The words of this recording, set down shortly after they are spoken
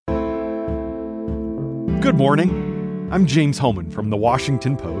Good morning. I'm James Hohmann from The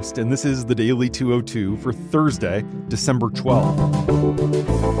Washington Post, and this is the Daily 202 for Thursday, December 12th.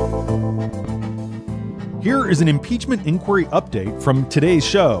 Here is an impeachment inquiry update from today's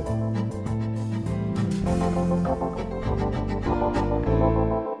show.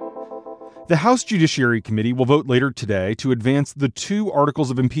 The House Judiciary Committee will vote later today to advance the 2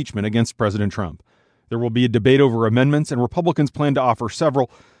 articles of impeachment against President Trump. There will be a debate over amendments, and Republicans plan to offer several,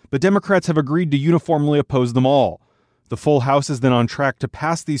 but Democrats have agreed to uniformly oppose them all. The full House is then on track to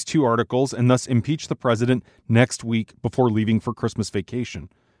pass these 2 articles and thus impeach the president next week before leaving for Christmas vacation.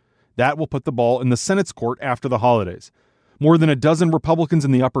 That will put the ball in the Senate's court after the holidays. More than a dozen Republicans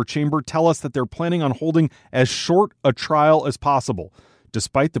in the upper chamber tell us that they're planning on holding as short a trial as possible,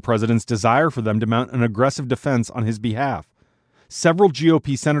 despite the president's desire for them to mount an aggressive defense on his behalf. Several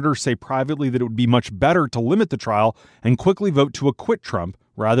GOP senators say privately that it would be much better to limit the trial and quickly vote to acquit Trump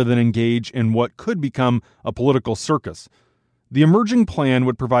rather than engage in what could become a political circus. The emerging plan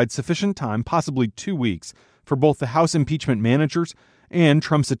would provide sufficient time, possibly 2 weeks, for both the House impeachment managers and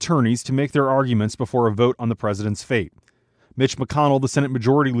Trump's attorneys to make their arguments before a vote on the president's fate. Mitch McConnell, the Senate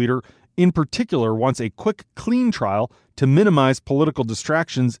Majority Leader, in particular wants a quick, clean trial to minimize political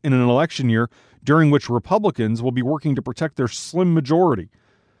distractions in an election year during which Republicans will be working to protect their slim majority.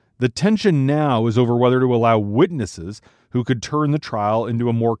 The tension now is over whether to allow witnesses who could turn the trial into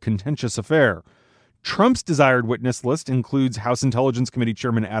a more contentious affair. Trump's desired witness list includes House Intelligence Committee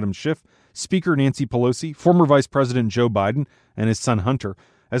Chairman Adam Schiff, Speaker Nancy Pelosi, former Vice President Joe Biden, and his son Hunter,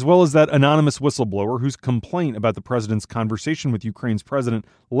 as well as that anonymous whistleblower whose complaint about the president's conversation with Ukraine's president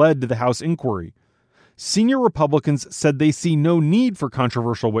led to the House inquiry. Senior Republicans said they see no need for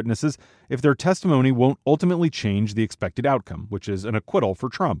controversial witnesses if their testimony won't ultimately change the expected outcome, which is an acquittal for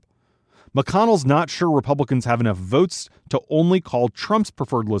Trump. McConnell's not sure Republicans have enough votes to only call Trump's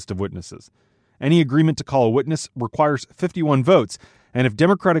preferred list of witnesses. Any agreement to call a witness requires 51 votes, and if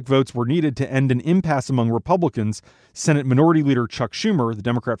Democratic votes were needed to end an impasse among Republicans, Senate Minority Leader Chuck Schumer, the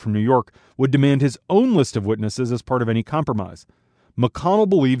Democrat from New York, would demand his own list of witnesses as part of any compromise. McConnell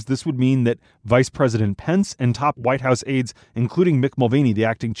believes this would mean that Vice President Pence and top White House aides, including Mick Mulvaney, the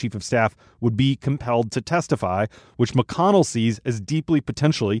acting chief of staff, would be compelled to testify, which McConnell sees as deeply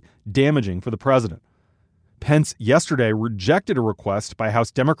potentially damaging for the president. Pence yesterday rejected a request by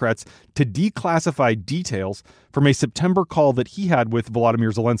House Democrats to declassify details from a September call that he had with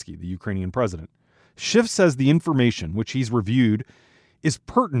Volodymyr Zelensky, the Ukrainian president. Schiff says the information, which he's reviewed, is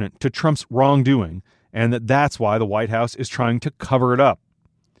pertinent to Trump's wrongdoing, and that's why the White House is trying to cover it up.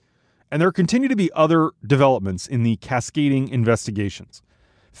 And there continue to be other developments in the cascading investigations.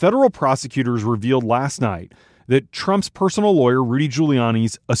 Federal prosecutors revealed last night that Trump's personal lawyer, Rudy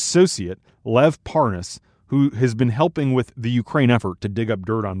Giuliani's associate, Lev Parnas, who has been helping with the Ukraine effort to dig up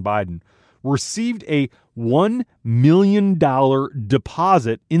dirt on Biden, received a $1 million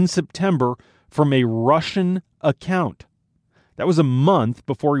deposit in September from a Russian account. That was a month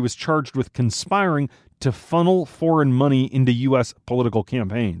before he was charged with conspiring to funnel foreign money into U.S. political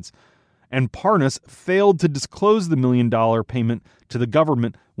campaigns. And Parnas failed to disclose the $1 million payment to the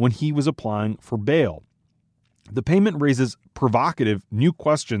government when he was applying for bail. The payment raises provocative new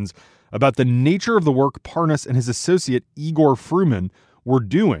questions about the nature of the work Parnas and his associate Igor Fruman were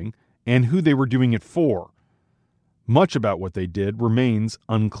doing and who they were doing it for. Much about what they did remains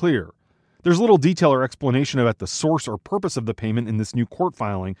unclear. There's little detail or explanation about the source or purpose of the payment in this new court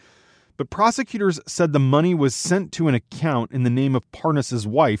filing, but prosecutors said the money was sent to an account in the name of Parnas'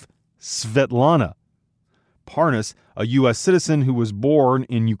 wife, Svetlana. Parnas, a U.S. citizen who was born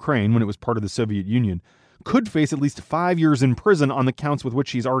in Ukraine when it was part of the Soviet Union, could face at least 5 years in prison on the counts with which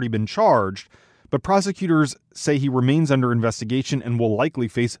he's already been charged, but prosecutors say he remains under investigation and will likely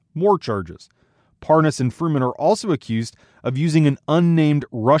face more charges. Parnas and Fruman are also accused of using an unnamed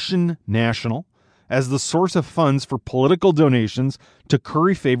Russian national as the source of funds for political donations to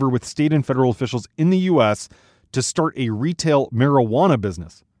curry favor with state and federal officials in the U.S. to start a retail marijuana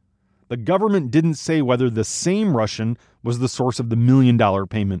business. The government didn't say whether the same Russian was the source of the $1 million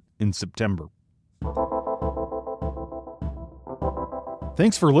payment in September.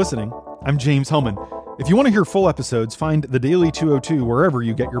 Thanks for listening. I'm James Hohmann. If you want to hear full episodes, find The Daily 202 wherever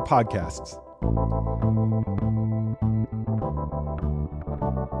you get your podcasts.